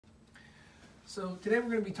So today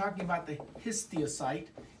we're going to be talking about the histiocyte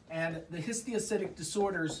and the histiocytic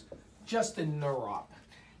disorders just in neuro-op.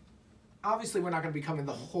 Obviously we're not going to be covering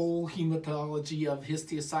the whole hematology of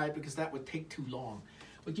histiocyte because that would take too long.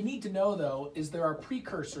 What you need to know though is there are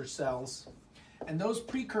precursor cells, and those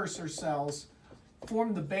precursor cells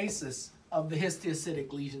form the basis of the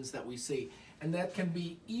histiocytic lesions that we see. And that can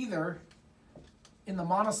be either in the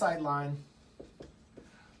monocyte line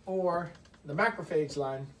or the macrophage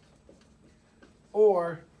line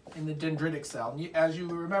or in the dendritic cell. As you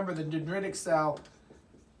remember, the dendritic cell,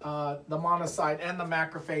 the monocyte, and the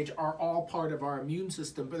macrophage are all part of our immune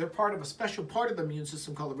system, but they're part of a special part of the immune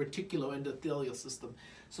system called the reticuloendothelial system.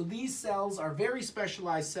 So these cells are very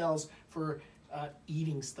specialized cells for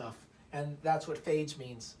eating stuff, and that's what phage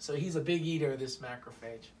means. So he's a big eater, this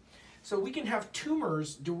macrophage. So we can have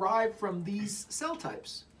tumors derived from these cell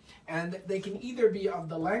types, and they can either be of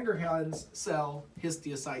the Langerhans cell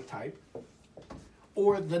histiocyte type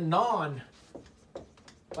or the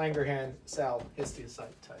non-Langerhans cell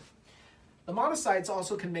histiocyte type. The monocytes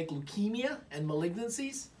also can make leukemia and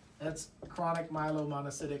malignancies. That's chronic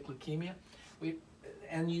myelomonocytic leukemia.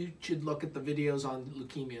 And you should look at the videos on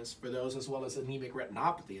leukemias for those, as well as anemic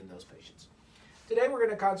retinopathy in those patients. Today we're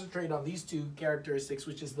going to concentrate on these two characteristics,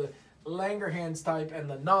 which is the Langerhans type and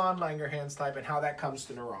the non-Langerhans type, and how that comes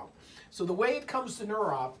to neuro-op. So the way it comes to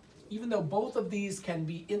neuro-op, even though both of these can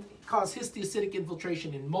cause histiocytic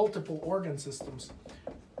infiltration in multiple organ systems,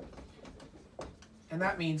 and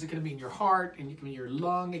that means it can be in your heart, and it can be in your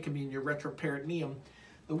lung, it can be in your retroperitoneum.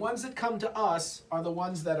 The ones that come to us are the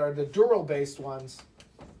ones that are the dural-based ones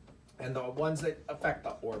and the ones that affect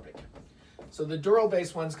the orbit. So the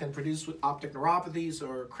dural-based ones can produce optic neuropathies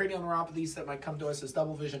or cranial neuropathies that might come to us as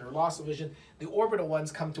double vision or loss of vision. The orbital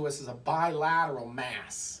ones come to us as a bilateral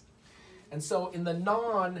mass. And so in the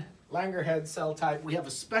non-Langerhans cell type, we have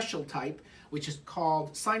a special type, which is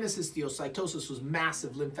called sinus histiocytosis, with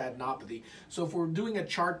massive lymphadenopathy. So if we're doing a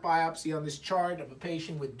chart biopsy on this chart of a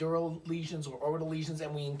patient with dural lesions or orbital lesions,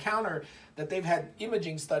 and we encounter that they've had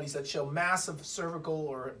imaging studies that show massive cervical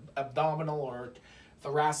or abdominal or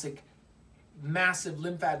thoracic massive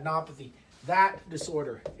lymphadenopathy, that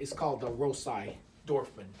disorder is called the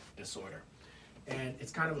Rosai-Dorfman disorder. And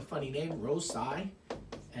it's kind of a funny name, Rosai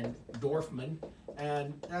and Dorfman,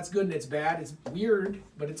 and that's good and it's bad. It's weird,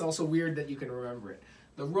 but it's also weird that you can remember it.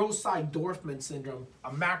 The Rosai-Dorfman syndrome,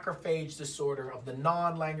 a macrophage disorder of the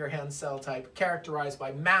non-Langerhans cell type characterized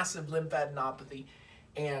by massive lymphadenopathy,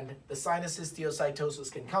 and the sinus histiocytosis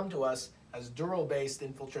can come to us as dural-based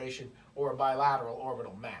infiltration or a bilateral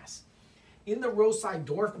orbital mass. In the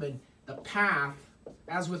Rosai-Dorfman, the path,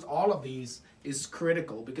 as with all of these, is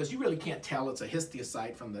critical because you really can't tell it's a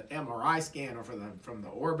histiocyte from the MRI scan or from the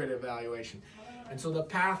orbit evaluation. And so the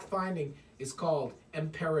path finding is called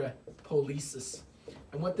emperipolesis.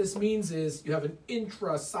 And what this means is you have an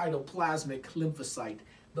intracytoplasmic lymphocyte.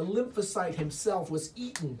 The lymphocyte himself was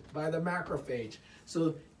eaten by the macrophage.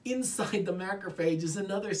 So inside the macrophage is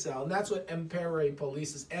another cell, and that's what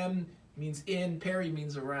emperipolesis. M means in, peri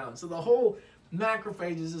means around. So the whole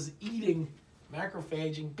macrophage is just eating,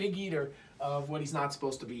 macrophaging, big eater of what he's not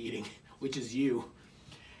supposed to be eating, which is you.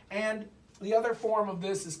 And the other form of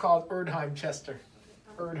this is called Erdheim-Chester.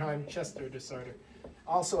 Erdheim-Chester disorder.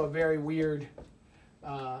 Also a very weird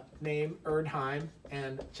name, Erdheim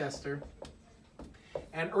and Chester.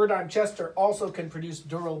 And Erdheim-Chester also can produce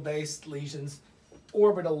dural-based lesions,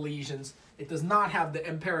 orbital lesions. It does not have the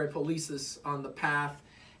emperipolesis on the path,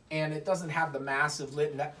 and it doesn't have the massive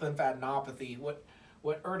lymphadenopathy. What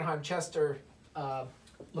Erdheim-Chester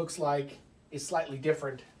looks like is slightly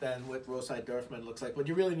different than what Rosai-Dorfman looks like, but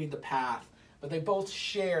you really need the path. But they both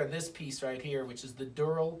share this piece right here, which is the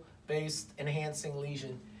dural-based enhancing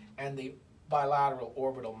lesion and the bilateral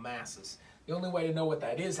orbital masses. The only way to know what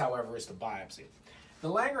that is, however, is to biopsy. The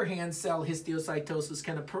Langerhans cell histiocytosis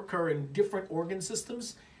can occur in different organ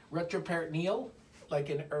systems, retroperitoneal, like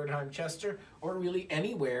in Erdheim-Chester, or really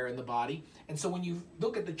anywhere in the body. And so when you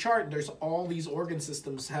look at the chart, there's all these organ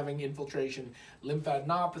systems having infiltration: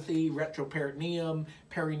 lymphadenopathy, retroperitoneum,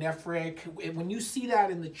 perinephric. When you see that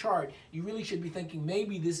in the chart, you really should be thinking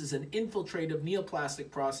maybe this is an infiltrative neoplastic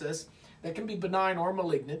process that can be benign or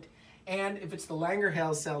malignant. And if it's the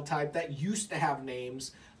Langerhans cell type, that used to have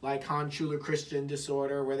names like Hahn-Schuler-Christian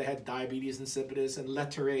disorder, where they had diabetes insipidus, and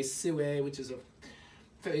Lettere-Siwe, which is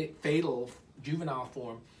a fatal juvenile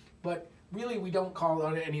form. But really we don't call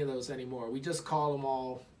it any of those anymore. We just call them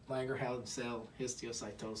all Langerhans cell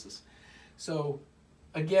histiocytosis. So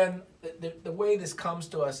again, the way this comes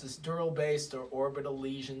to us is dural-based or orbital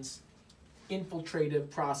lesions,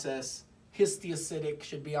 infiltrative process, histiocytic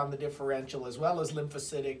should be on the differential as well as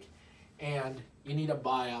lymphocytic, and you need a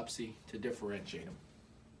biopsy to differentiate them.